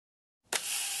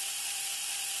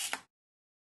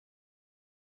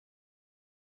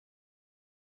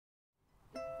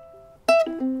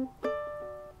Hello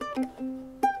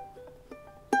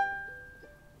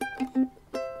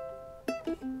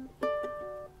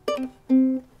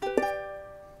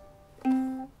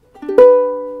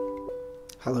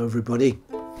everybody,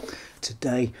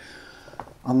 today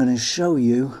I'm going to show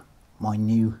you my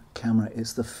new camera.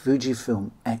 It's the Fujifilm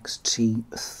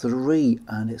X-T3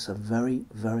 and it's a very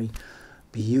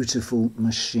beautiful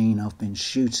machine. I've been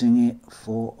shooting it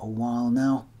for a while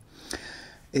now.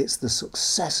 It's the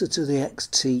successor to the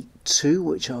X-T2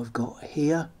 which I've got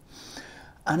here,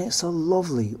 and it's a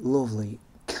lovely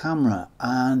camera,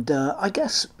 and I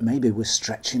guess maybe we're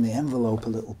stretching the envelope a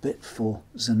little bit for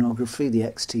xenography. The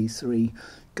X-T3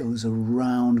 goes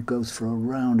for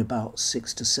around about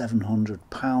 £600 to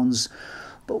 £700,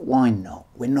 but why not?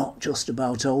 We're not just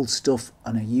about old stuff,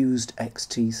 and a used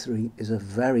X-T3 is a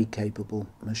very capable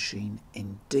machine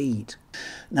indeed.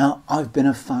 Now, I've been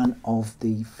a fan of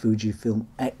the Fujifilm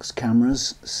X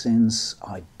cameras since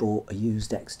I bought a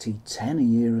used X-T10 a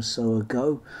year or so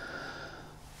ago.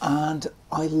 And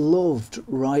I loved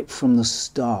right from the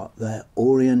start their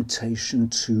orientation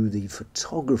to the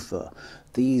photographer.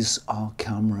 These are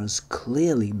cameras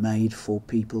clearly made for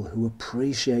people who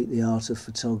appreciate the art of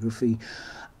photography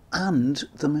and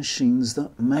the machines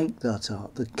that make that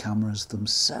art, the cameras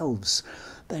themselves.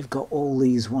 They've got all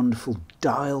these wonderful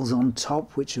dials on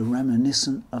top which are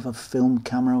reminiscent of a film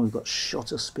camera. We've got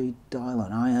shutter speed dial,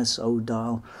 an ISO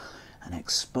dial, an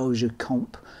exposure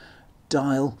comp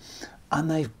dial. And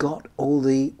they've got all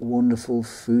the wonderful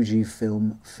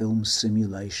Fujifilm film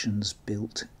simulations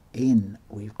built in.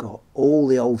 We've got all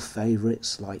the old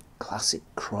favourites like Classic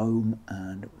Chrome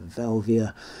and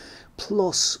Velvia.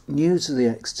 Plus, new to the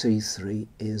X-T3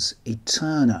 is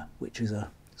Eterna, which is a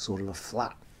sort of a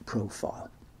flat profile.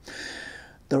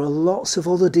 There are lots of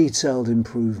other detailed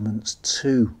improvements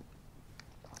too,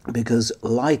 because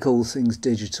like all things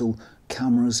digital,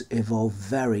 cameras evolve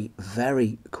very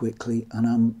quickly, and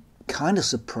I'm kind of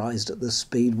surprised at the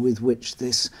speed with which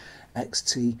this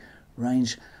X-T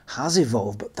range has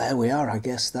evolved, but there we are. I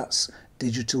guess that's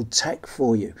digital tech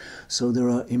for you. So there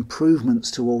are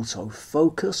improvements to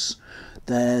autofocus,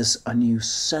 there's a new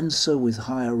sensor with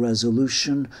higher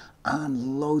resolution,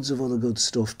 and loads of other good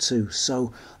stuff too.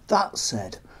 So that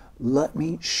said, let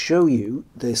me show you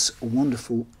this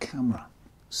wonderful camera.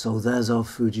 So there's our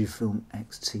Fujifilm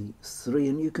X-T3,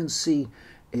 and you can see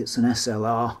it's an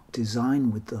SLR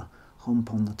design with the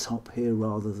hump on the top here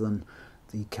rather than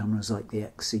the cameras like the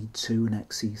XE2 and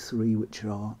XE3, which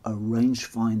are a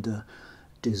rangefinder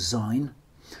design.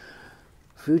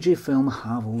 Fujifilm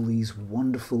have all these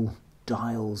wonderful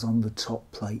dials on the top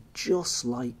plate, just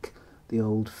like the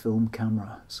old film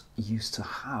cameras used to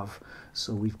have.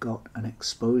 So we've got an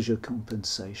exposure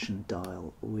compensation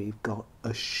dial, we've got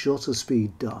a shutter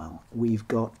speed dial, we've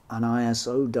got an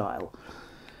ISO dial.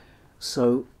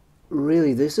 So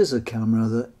really, this is a camera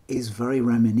that is very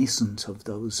reminiscent of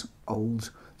those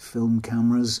old film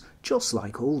cameras, just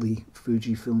like all the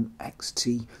Fujifilm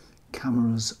X-T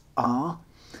cameras are.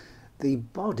 The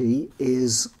body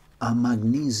is a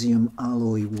magnesium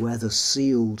alloy weather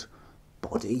sealed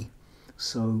body,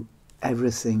 so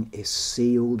everything is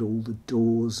sealed, all the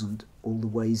doors and all the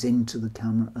ways into the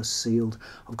camera are sealed.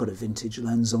 I've got a vintage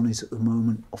lens on it at the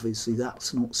moment, obviously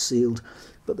that's not sealed,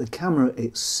 but the camera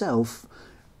itself,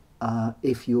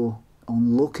 if you're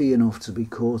unlucky enough to be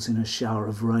caught in a shower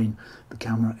of rain, the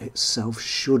camera itself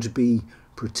should be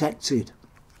protected.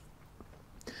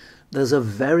 There's a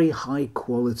very high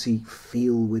quality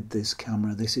feel with this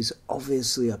camera. This is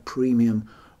obviously a premium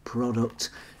product.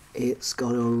 It's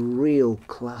got a real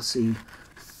classy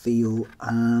feel,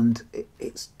 and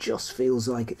it just feels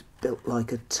like it's built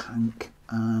like a tank,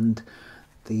 and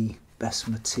the best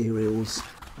materials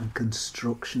and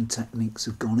construction techniques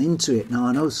have gone into it. Now,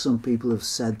 I know some people have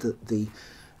said that the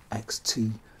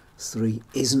X-T3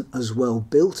 isn't as well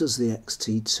built as the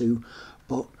X-T2,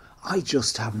 but I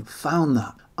just haven't found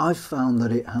that. I've found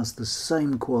that it has the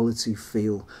same quality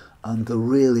feel, and there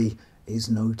really is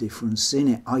no difference in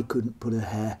it. I couldn't put a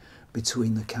hair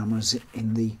between the cameras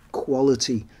in the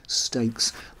quality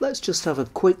stakes. Let's just have a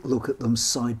quick look at them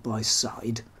side by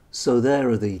side. So there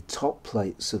are the top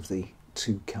plates of the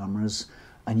two cameras,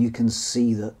 and you can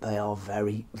see that they are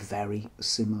very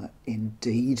similar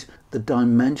indeed. The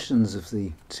dimensions of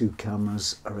the two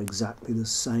cameras are exactly the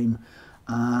same,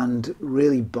 and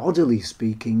really, bodily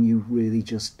speaking, you really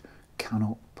just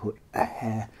cannot put a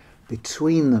hair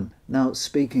between them. Now,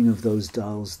 speaking of those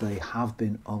dials, they have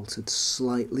been altered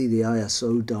slightly. The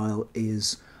ISO dial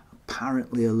is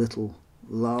apparently a little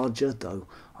larger, though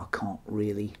I can't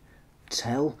really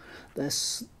tell.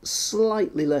 There's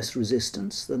slightly less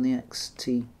resistance than the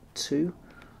X-T2,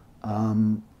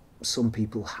 Some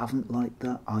people haven't liked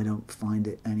that. I don't find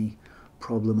it any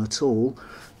problem at all.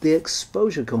 The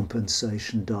exposure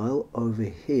compensation dial over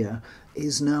here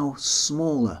is now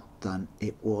smaller than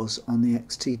it was on the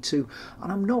X-T2,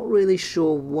 and I'm not really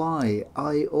sure why.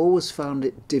 I always found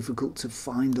it difficult to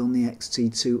find on the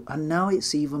X-T2, and now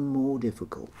it's even more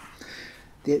difficult.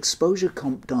 The exposure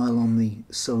comp dial on the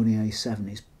Sony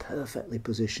A7 is perfectly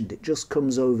positioned. It just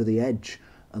comes over the edge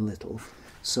a little,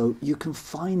 so you can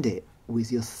find it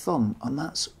with your thumb, and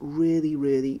that's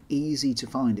really easy to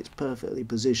find. It's perfectly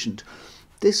positioned.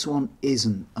 This one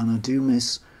isn't, and I do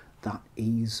miss that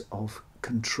ease of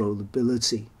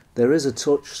controllability. There is a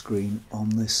touch screen on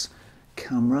this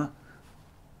camera,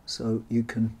 so you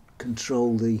can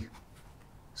control the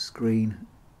screen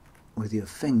with your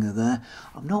finger there.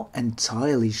 I'm not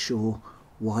entirely sure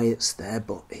why it's there,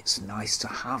 but it's nice to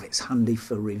have. It's handy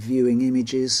for reviewing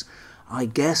images, I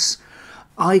guess.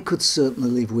 I could certainly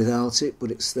live without it,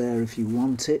 but it's there if you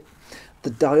want it.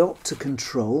 The diopter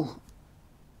control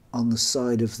on the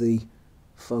side of the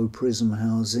faux prism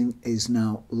housing is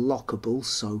now lockable,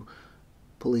 so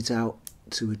pull it out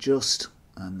to adjust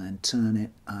and then turn it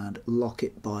and lock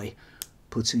it by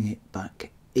putting it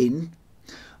back in.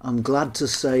 I'm glad to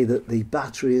say that the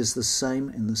battery is the same,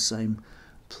 in the same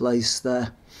place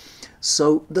there.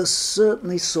 So there's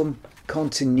certainly some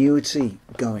continuity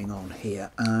going on here,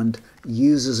 and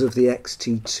users of the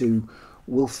X-T2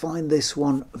 will find this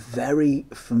one very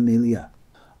familiar.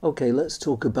 Okay, let's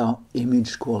talk about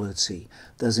image quality.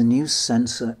 There's a new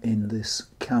sensor in this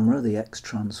camera, the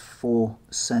X-Trans 4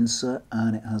 sensor,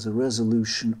 and it has a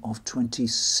resolution of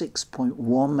 26.1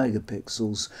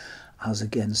 megapixels as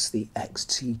against the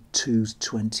X-T2's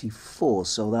 24,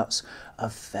 so that's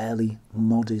a fairly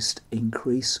modest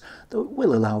increase, though it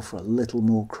will allow for a little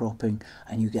more cropping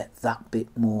and you get that bit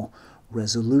more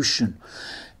resolution.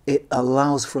 It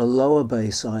allows for a lower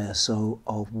base ISO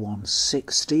of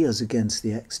 160 as against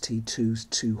the X-T2's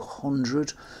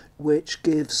 200, which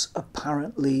gives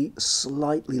apparently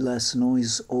slightly less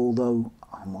noise, although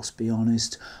I must be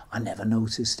honest, I never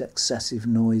noticed excessive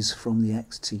noise from the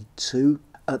X-T2.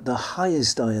 At the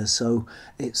highest ISO,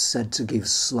 it's said to give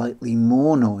slightly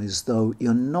more noise, though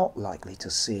you're not likely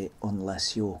to see it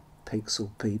unless you're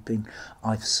pixel peeping.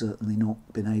 I've certainly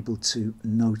not been able to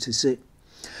notice it.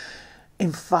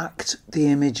 In fact, the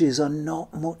images are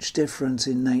not much different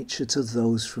in nature to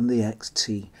those from the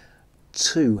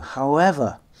X-T2.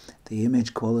 However, the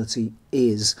image quality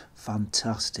is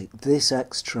fantastic. This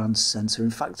X-Trans sensor, in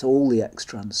fact all the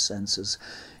X-Trans sensors,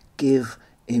 give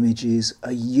images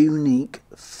a unique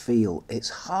feel. It's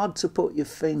hard to put your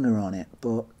finger on it,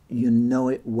 but you know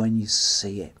it when you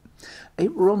see it.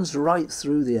 It runs right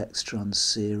through the X-Trans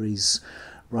series,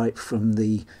 right from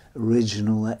the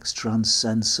original X-Trans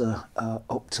sensor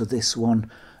up to this one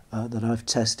that I've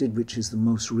tested, which is the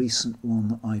most recent one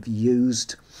that I've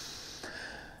used.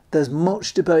 There's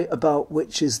much debate about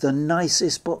which is the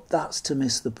nicest, but that's to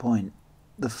miss the point.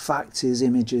 The fact is,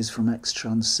 images from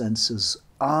X-Trans sensors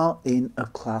are in a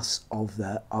class of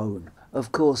their own.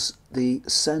 Of course, the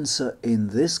sensor in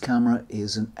this camera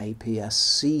is an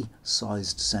APS-C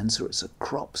sized sensor. It's a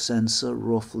crop sensor,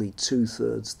 roughly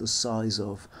 2/3 the size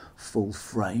of full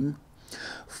frame.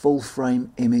 Full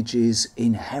frame images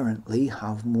inherently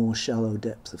have more shallow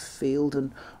depth of field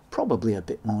and probably a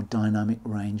bit more dynamic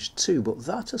range too, but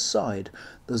that aside,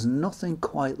 there's nothing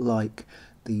quite like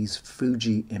these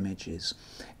Fuji images.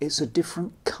 It's a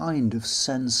different kind of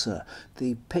sensor.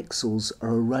 The pixels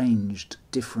are arranged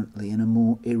differently in a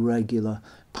more irregular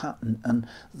pattern, and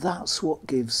that's what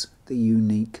gives the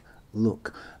unique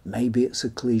look. Maybe it's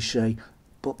a cliche,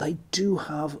 but they do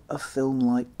have a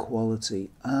film-like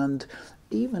quality, and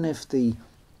even if the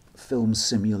film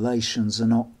simulations are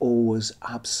not always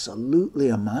absolutely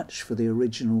a match for the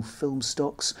original film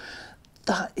stocks,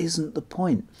 that isn't the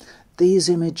point. These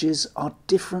images are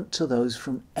different to those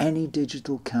from any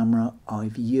digital camera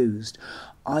I've used.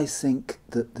 I think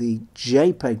that the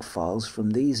JPEG files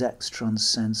from these X-Trans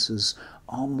sensors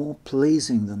are more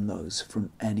pleasing than those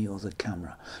from any other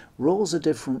camera. RAW's a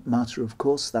different matter, of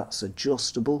course, that's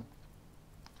adjustable,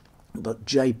 but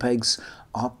JPEGs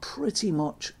are pretty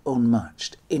much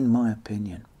unmatched, in my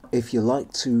opinion. If you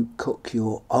like to cook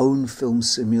your own film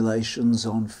simulations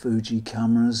on Fuji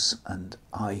cameras, and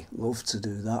I love to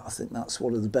do that, I think that's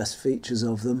one of the best features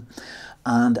of them,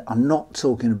 and I'm not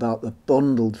talking about the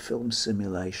bundled film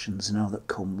simulations now that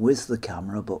come with the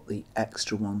camera, but the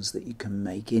extra ones that you can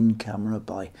make in camera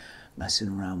by messing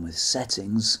around with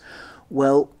settings,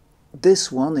 well,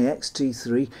 this one, the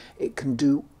X-T3, it can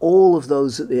do all of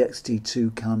those that the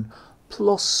X-T2 can,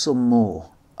 plus some more.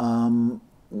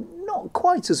 Not not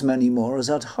quite as many more as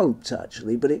I'd hoped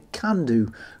actually, but it can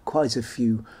do quite a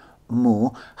few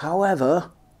more.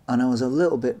 However, and I was a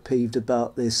little bit peeved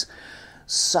about this,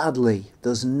 sadly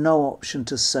there's no option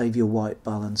to save your white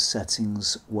balance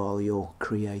settings while you're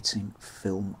creating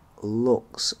film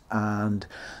looks, and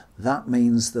that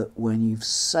means that when you've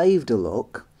saved a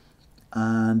look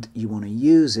and you want to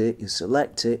use it, you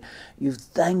select it,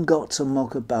 you've then got to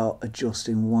muck about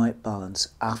adjusting white balance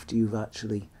after you've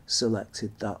actually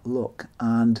selected that look.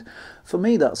 And for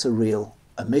me that's a real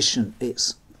omission.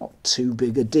 It's not too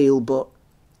big a deal, but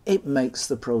it makes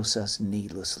the process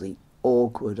needlessly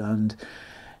awkward, and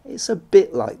it's a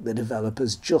bit like the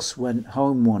developers just went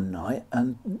home one night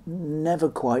and never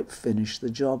quite finished the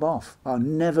job off. I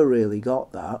never really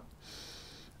got that,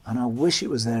 and I wish it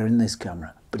was there in this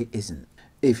camera, but it isn't.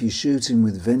 If you're shooting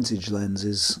with vintage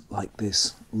lenses like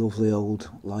this lovely old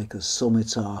Leica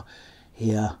Scimitar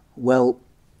here, well,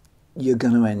 you're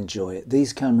going to enjoy it.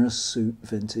 These cameras suit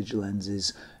vintage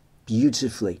lenses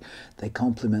beautifully. They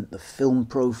complement the film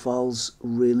profiles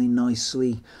really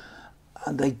nicely,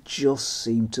 and they just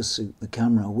seem to suit the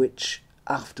camera, which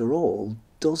after all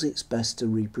does its best to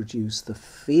reproduce the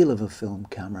feel of a film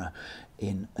camera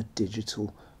in a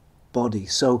digital body.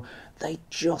 So they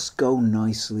just go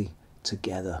nicely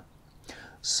together.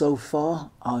 So far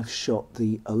I've shot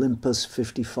the Olympus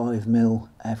 55mm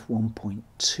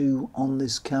f1.2 on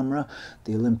this camera,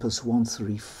 the Olympus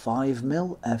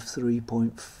 135mm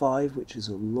f3.5, which is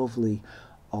a lovely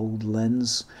old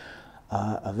lens,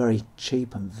 a very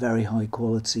cheap and very high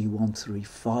quality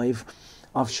 135.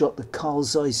 I've shot the Carl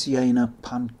Zeiss Jena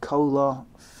Pancolar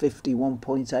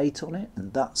 51.8 on it,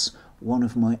 and that's one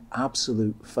of my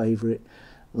absolute favourite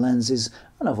lenses.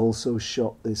 And I've also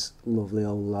shot this lovely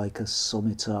old Leica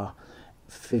Scimitar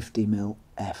 50mm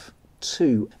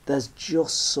f2. There's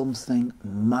just something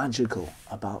magical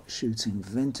about shooting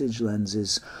vintage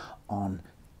lenses on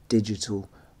digital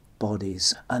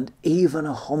bodies, and even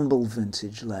a humble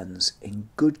vintage lens in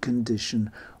good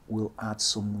condition will add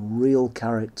some real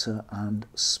character and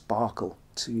sparkle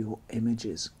to your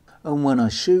images. And when I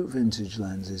shoot vintage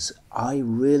lenses, I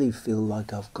really feel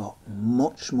like I've got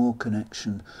much more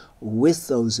connection with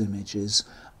those images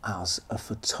as a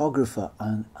photographer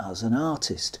and as an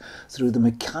artist. Through the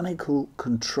mechanical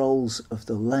controls of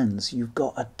the lens, you've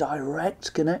got a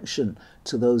direct connection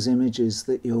to those images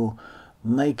that you're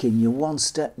making. You're one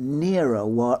step nearer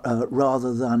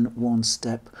rather than one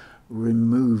step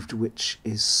removed, which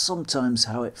is sometimes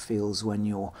how it feels when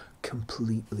you're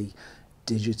completely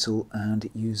digital and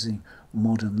using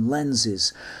modern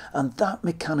lenses. And that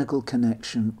mechanical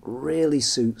connection really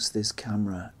suits this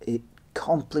camera. It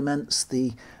complements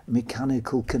the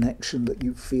mechanical connection that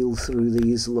you feel through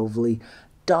these lovely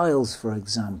dials, for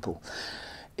example.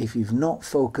 If you've not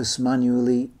focused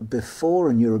manually before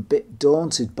and you're a bit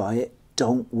daunted by it,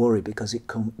 don't worry, because it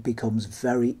becomes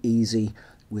very easy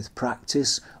with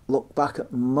practice. Look back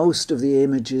at most of the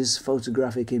images,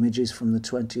 photographic images from the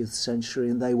 20th century,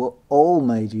 and they were all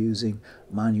made using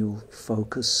manual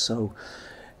focus. So,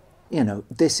 you know,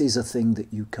 this is a thing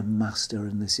that you can master,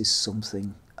 and this is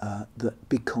something that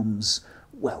becomes,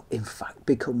 well, in fact,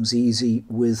 becomes easy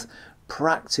with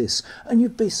practice. And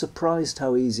you'd be surprised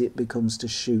how easy it becomes to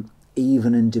shoot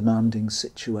even in demanding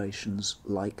situations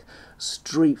like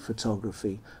street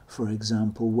photography, for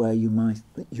example, where you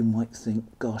might think,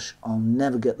 gosh, I'll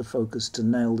never get the focus to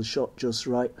nail the shot just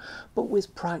right, but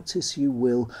with practice you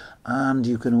will, and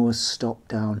you can always stop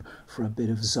down for a bit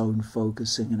of zone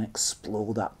focusing and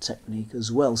explore that technique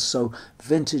as well. So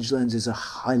vintage lenses are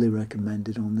highly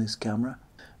recommended on this camera.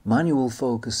 Manual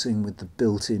focusing with the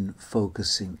built-in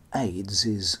focusing aids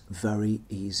is very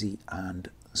easy and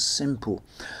simple.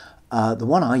 The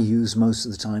one I use most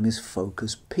of the time is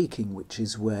focus peaking, which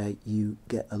is where you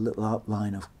get a little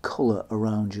outline of colour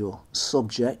around your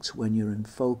subject when you're in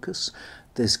focus.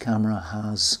 This camera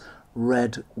has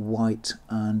red, white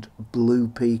and blue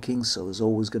peaking, so there's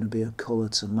always going to be a colour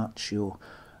to match your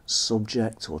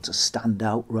subject, or to stand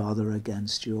out rather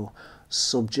against your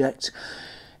subject.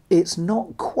 It's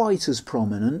not quite as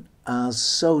prominent as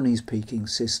Sony's peaking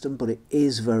system, but it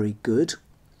is very good.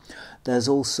 There's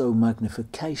also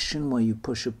magnification, where you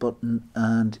push a button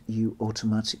and you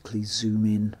automatically zoom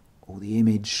in, or the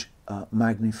image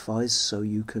magnifies, so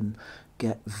you can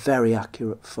get very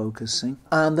accurate focusing.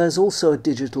 And there's also a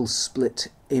digital split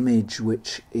image,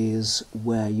 which is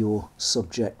where your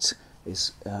subject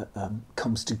is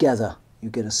comes together. You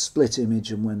get a split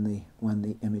image, and when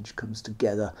the image comes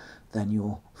together, then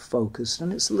you're focused.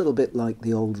 And it's a little bit like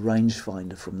the old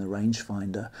rangefinder from the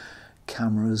rangefinder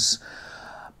cameras.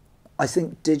 I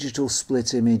think digital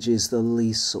split image is the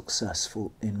least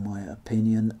successful in my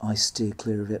opinion. I steer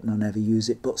clear of it and I never use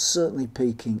it, but certainly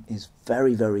peaking is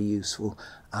very, very useful,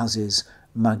 as is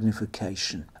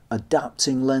magnification.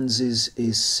 Adapting lenses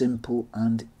is simple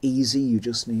and easy. You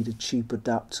just need a cheap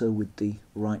adapter with the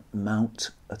right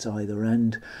mount at either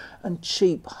end, and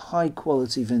cheap high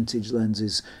quality vintage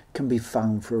lenses can be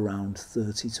found for around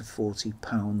 £30 to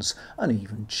 £40 and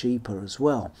even cheaper as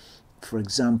well. For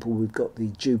example, we've got the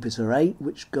Jupiter 8,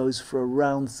 which goes for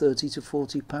around £30 to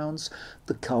 £40,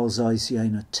 the Carl Zeiss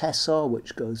Jena Tessar,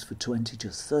 which goes for £20 to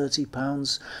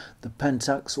 £30, the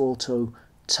Pentax Auto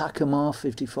Takumar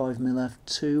 55mm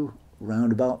f2,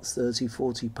 round about £30 to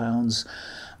 £40,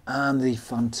 and the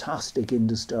fantastic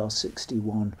Industar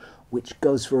 61, which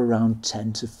goes for around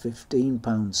 £10 to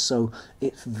 £15. So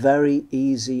it's very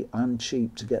easy and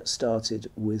cheap to get started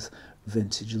with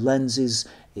vintage lenses.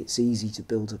 It's easy to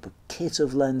build up a kit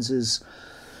of lenses.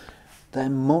 They're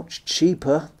much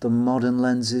cheaper than modern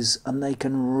lenses, and they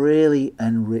can really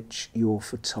enrich your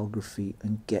photography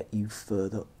and get you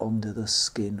further under the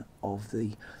skin of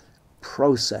the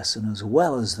process. And as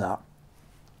well as that,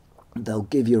 they'll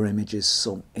give your images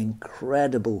some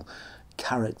incredible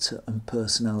character and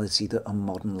personality that a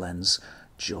modern lens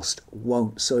just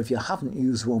won't. So if you haven't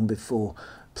used one before,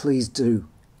 please do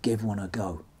give one a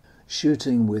go.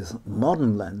 Shooting with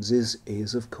modern lenses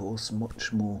is of course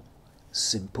much more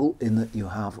simple in that you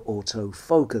have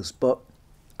autofocus, but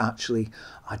actually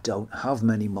I don't have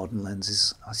many modern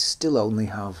lenses. I still only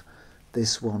have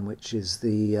this one, which is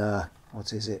the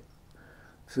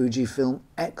Fujifilm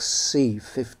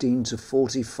X-T3 to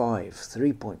 45,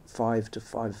 3.5 to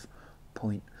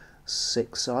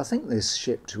 5.6. So I think this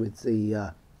shipped with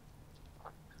the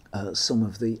some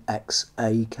of the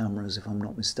XA cameras, if I'm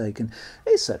not mistaken.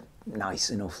 It's a nice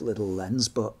enough little lens,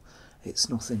 but it's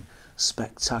nothing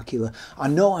spectacular. I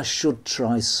know I should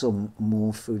try some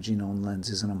more Fujinon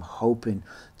lenses, and I'm hoping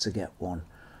to get one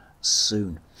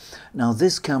soon. Now,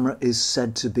 this camera is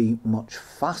said to be much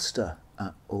faster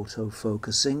at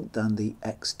autofocusing than the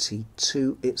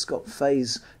X-T2. It's got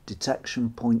phase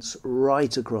detection points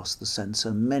right across the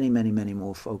sensor, many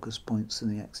more focus points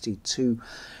than the X-T2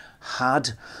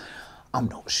 had. I'm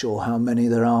not sure how many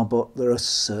there are, but there are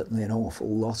certainly an awful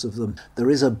lot of them. There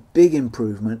is a big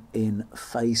improvement in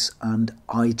face and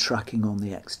eye tracking on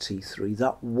the X-T3.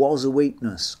 That was a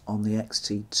weakness on the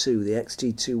X-T2. The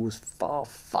X-T2 was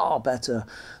far better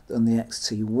than the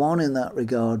X-T1 in that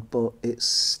regard, but it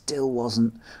still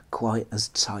wasn't quite as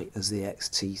tight as the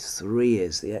X-T3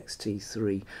 is. The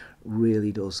X-T3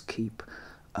 really does keep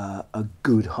a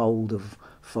good hold of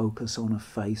focus on a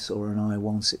face or an eye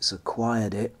once it's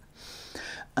acquired it.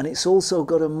 And it's also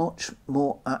got a much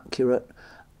more accurate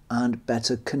and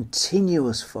better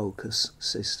continuous focus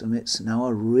system. It's now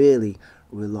a really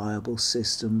reliable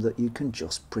system that you can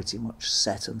just pretty much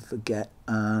set and forget,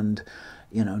 and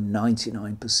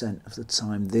 99% of the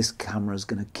time this camera is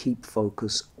going to keep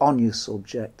focus on your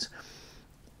subject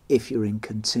if you're in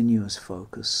continuous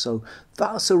focus. So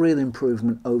that's a real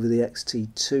improvement over the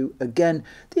X-T2. Again,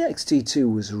 the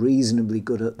X-T2 was reasonably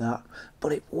good at that,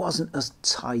 but it wasn't as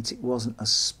tight, it wasn't as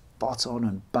spot on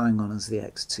and bang on as the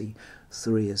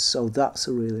X-T3 is. So that's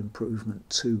a real improvement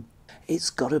too.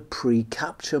 It's got a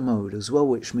pre-capture mode as well,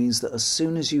 which means that as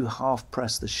soon as you half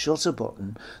press the shutter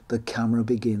button, the camera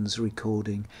begins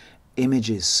recording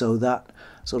images. So that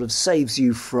sort of saves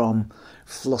you from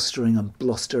flustering and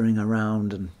blustering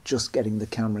around and just getting the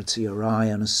camera to your eye,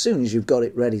 and as soon as you've got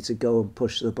it ready to go and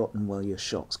push the button, well, your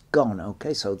shot's gone.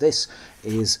 Okay, so this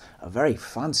is a very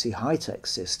fancy high-tech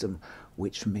system,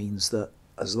 which means that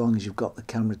as long as you've got the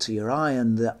camera to your eye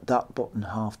and that button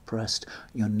half pressed,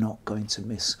 you're not going to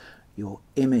miss your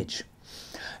image.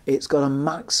 It's got a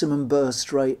maximum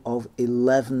burst rate of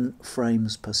 11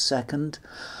 frames per second.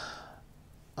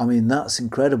 I mean, that's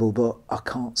incredible, but I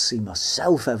can't see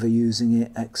myself ever using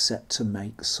it except to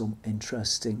make some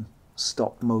interesting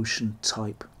stop motion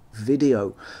type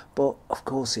video. But of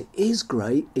course it is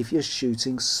great if you're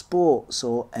shooting sports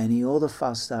or any other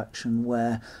fast action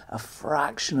where a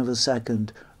fraction of a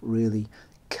second really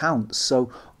counts.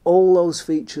 So all those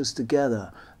features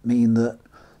together mean that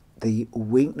the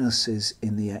weaknesses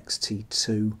in the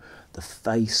X-T2, the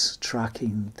face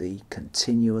tracking, the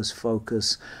continuous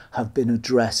focus, have been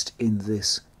addressed in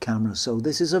this camera. So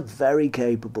this is a very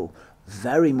capable,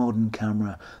 very modern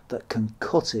camera that can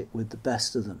cut it with the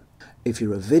best of them. If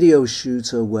you're a video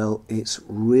shooter, well, it's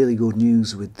really good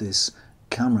news with this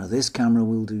camera. This camera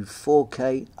will do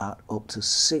 4K at up to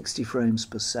 60 frames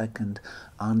per second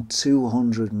and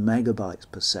 200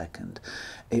 megabytes per second.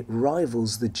 It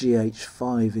rivals the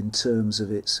GH5 in terms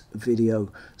of its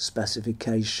video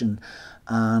specification,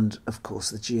 and of course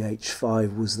the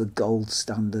GH5 was the gold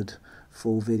standard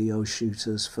for video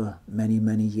shooters for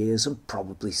many years and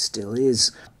probably still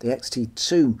is. The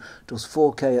X-T2 does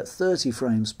 4K at 30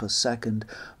 frames per second,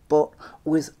 but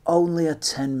with only a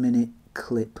 10-minute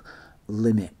clip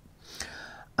limit,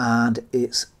 and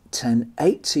its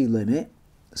 1080 limit,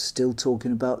 still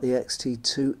talking about the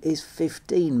X-T2, is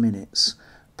 15 minutes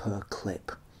per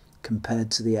clip compared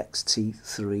to the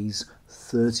X-T3's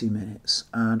 30 minutes,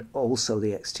 and also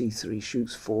the X-T3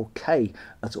 shoots 4K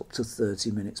at up to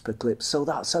 30 minutes per clip. So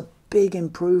that's a big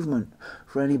improvement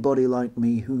for anybody like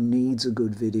me who needs a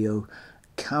good video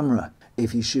camera.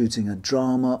 If you're shooting a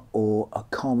drama or a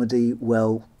comedy,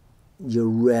 well, you're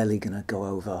rarely going to go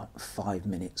over 5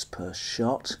 minutes per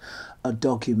shot. A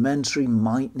documentary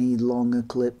might need longer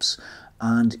clips,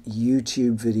 and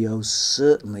YouTube videos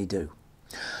certainly do.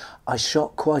 I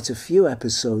shot quite a few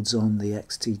episodes on the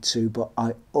X-T2, but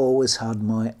I always had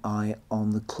my eye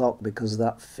on the clock because of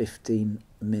that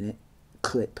 15-minute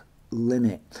clip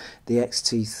limit. The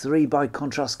X-T3, by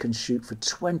contrast, can shoot for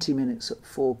 20 minutes at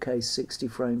 4K 60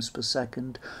 frames per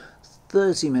second,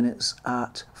 30 minutes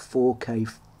at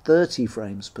 4K 30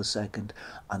 frames per second,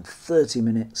 and 30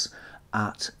 minutes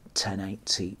at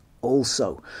 1080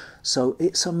 also. So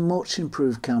it's a much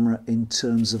improved camera in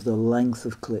terms of the length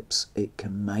of clips it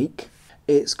can make.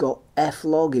 It's got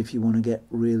F-Log if you want to get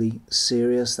really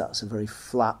serious. That's a very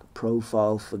flat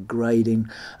profile for grading,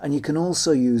 and you can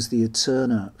also use the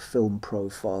Eterna film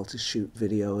profile to shoot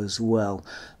video as well.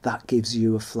 That gives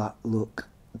you a flat look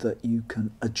that you can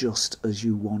adjust as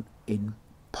you want in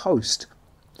post.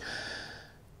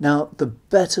 Now, the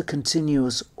better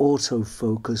continuous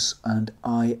autofocus and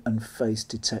eye and face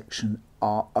detection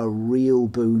are a real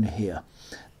boon here.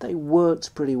 They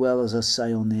worked pretty well, as I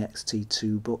say, on the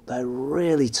X-T2, but they're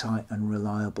really tight and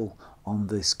reliable on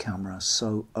this camera,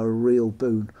 so a real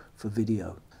boon for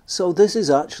video. So this is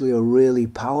actually a really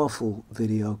powerful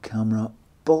video camera,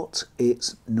 but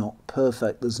it's not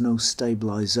perfect. There's no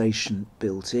stabilization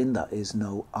built in, that is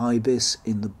no IBIS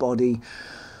in the body.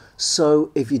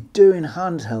 So if you're doing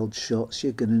handheld shots,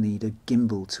 you're going to need a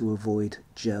gimbal to avoid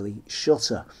jelly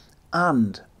shutter.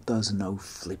 And there's no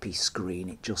flippy screen,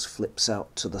 it just flips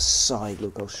out to the side.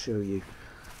 Look, I'll show you.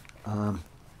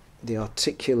 The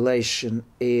articulation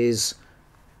is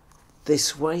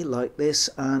this way, like this,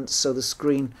 and so the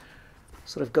screen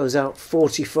sort of goes out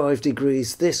 45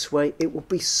 degrees this way. It would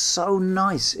be so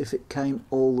nice if it came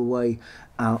all the way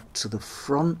out to the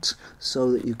front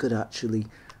so that you could actually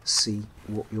see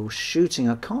what you're shooting.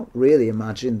 I can't really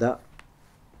imagine that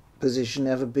position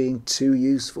ever being too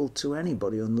useful to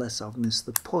anybody unless I've missed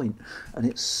the point, and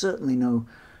it's certainly no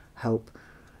help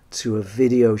to a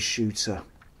video shooter.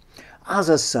 As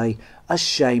I say, a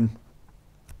shame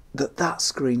that that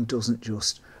screen doesn't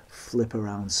just flip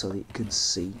around so that you can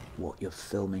see what you're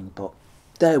filming, but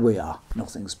there we are.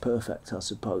 Nothing's perfect, I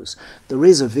suppose. There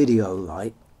is a video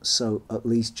light, so at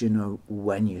least you know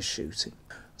when you're shooting.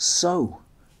 So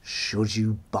should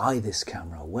you buy this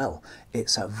camera? Well,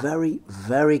 it's a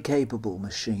very capable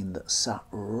machine that sat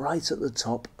right at the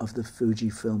top of the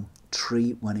Fujifilm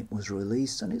tree when it was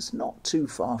released, and it's not too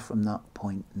far from that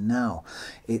point now.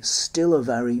 It's still a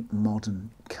very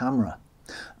modern camera,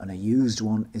 and a used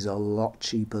one is a lot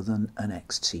cheaper than an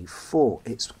X-T4.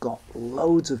 It's got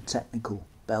loads of technical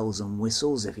bells and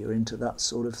whistles if you're into that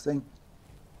sort of thing.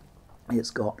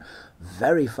 It's got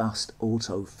very fast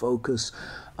autofocus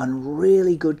and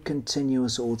really good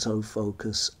continuous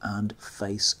autofocus and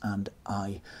face and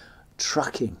eye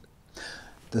tracking.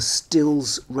 The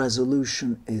stills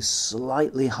resolution is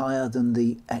slightly higher than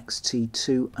the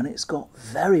X-T2, and it's got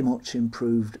very much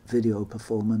improved video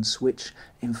performance, which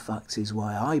in fact is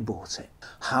why I bought it.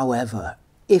 However,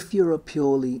 if you're a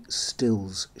purely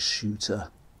stills shooter,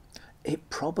 it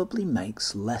probably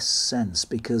makes less sense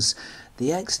because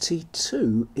the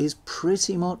X-T2 is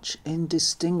pretty much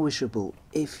indistinguishable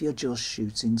if you're just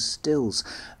shooting stills,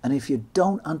 and if you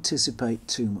don't anticipate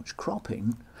too much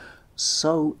cropping,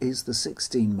 so is the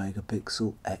 16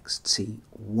 megapixel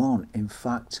X-T1. In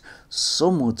fact,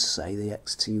 some would say the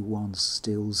X-T1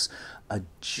 stills are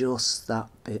just that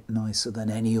bit nicer than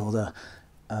any other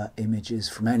images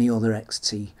from any other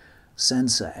X-T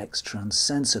sensor, X-Trans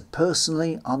sensor.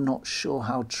 Personally, I'm not sure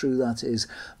how true that is,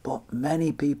 but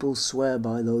many people swear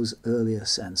by those earlier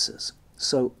sensors.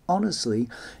 So honestly,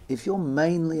 if you're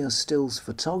mainly a stills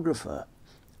photographer,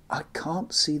 I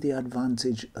can't see the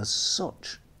advantage as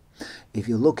such. If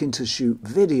you're looking to shoot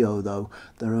video though,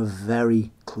 there are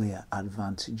very clear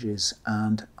advantages,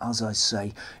 and as I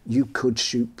say, you could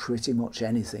shoot pretty much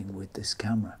anything with this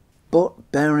camera.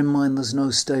 But bear in mind there's no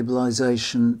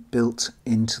stabilisation built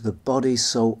into the body,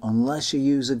 so unless you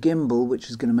use a gimbal, which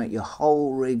is going to make your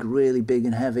whole rig really big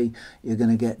and heavy, you're going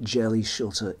to get jelly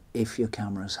shutter if your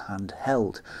camera's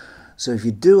handheld. So if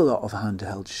you do a lot of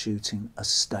handheld shooting, a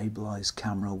stabilised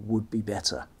camera would be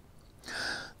better.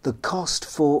 The cost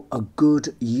for a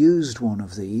good used one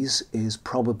of these is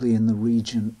probably in the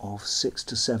region of £600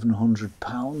 to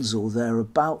 £700 or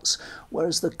thereabouts,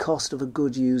 whereas the cost of a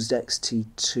good used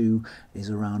X-T2 is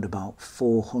around about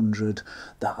 £400.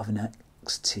 That of an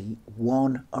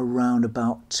X-T1 around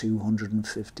about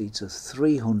 £250 to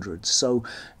 £300. So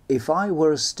if I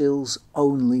were a stills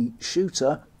only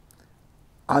shooter,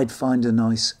 I'd find a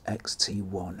nice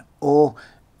X-T1, or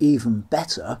even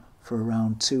better, for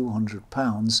around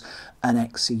 £200, an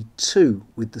X-E2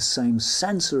 with the same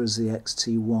sensor as the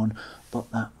X-T1,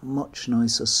 but that much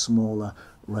nicer, smaller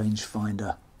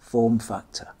rangefinder form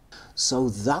factor. So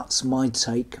that's my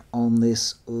take on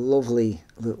this lovely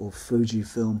little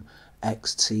Fujifilm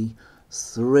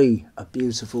X-T3, a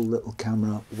beautiful little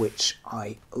camera which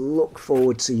I look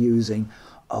forward to using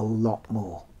a lot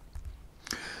more.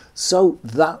 So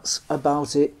that's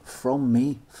about it from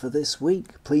me for this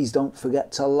week. Please don't forget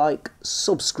to like,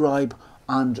 subscribe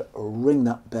and ring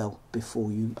that bell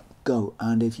before you go.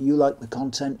 And if you like the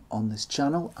content on this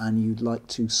channel and you'd like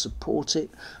to support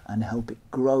it and help it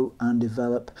grow and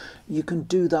develop, you can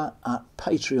do that at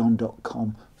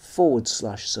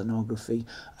patreon.com/sonography,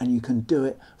 and you can do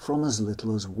it from as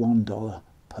little as $1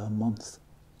 per month.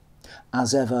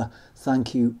 As ever,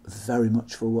 thank you very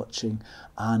much for watching,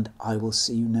 and I will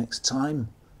see you next time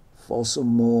for some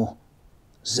more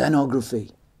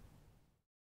Zenography.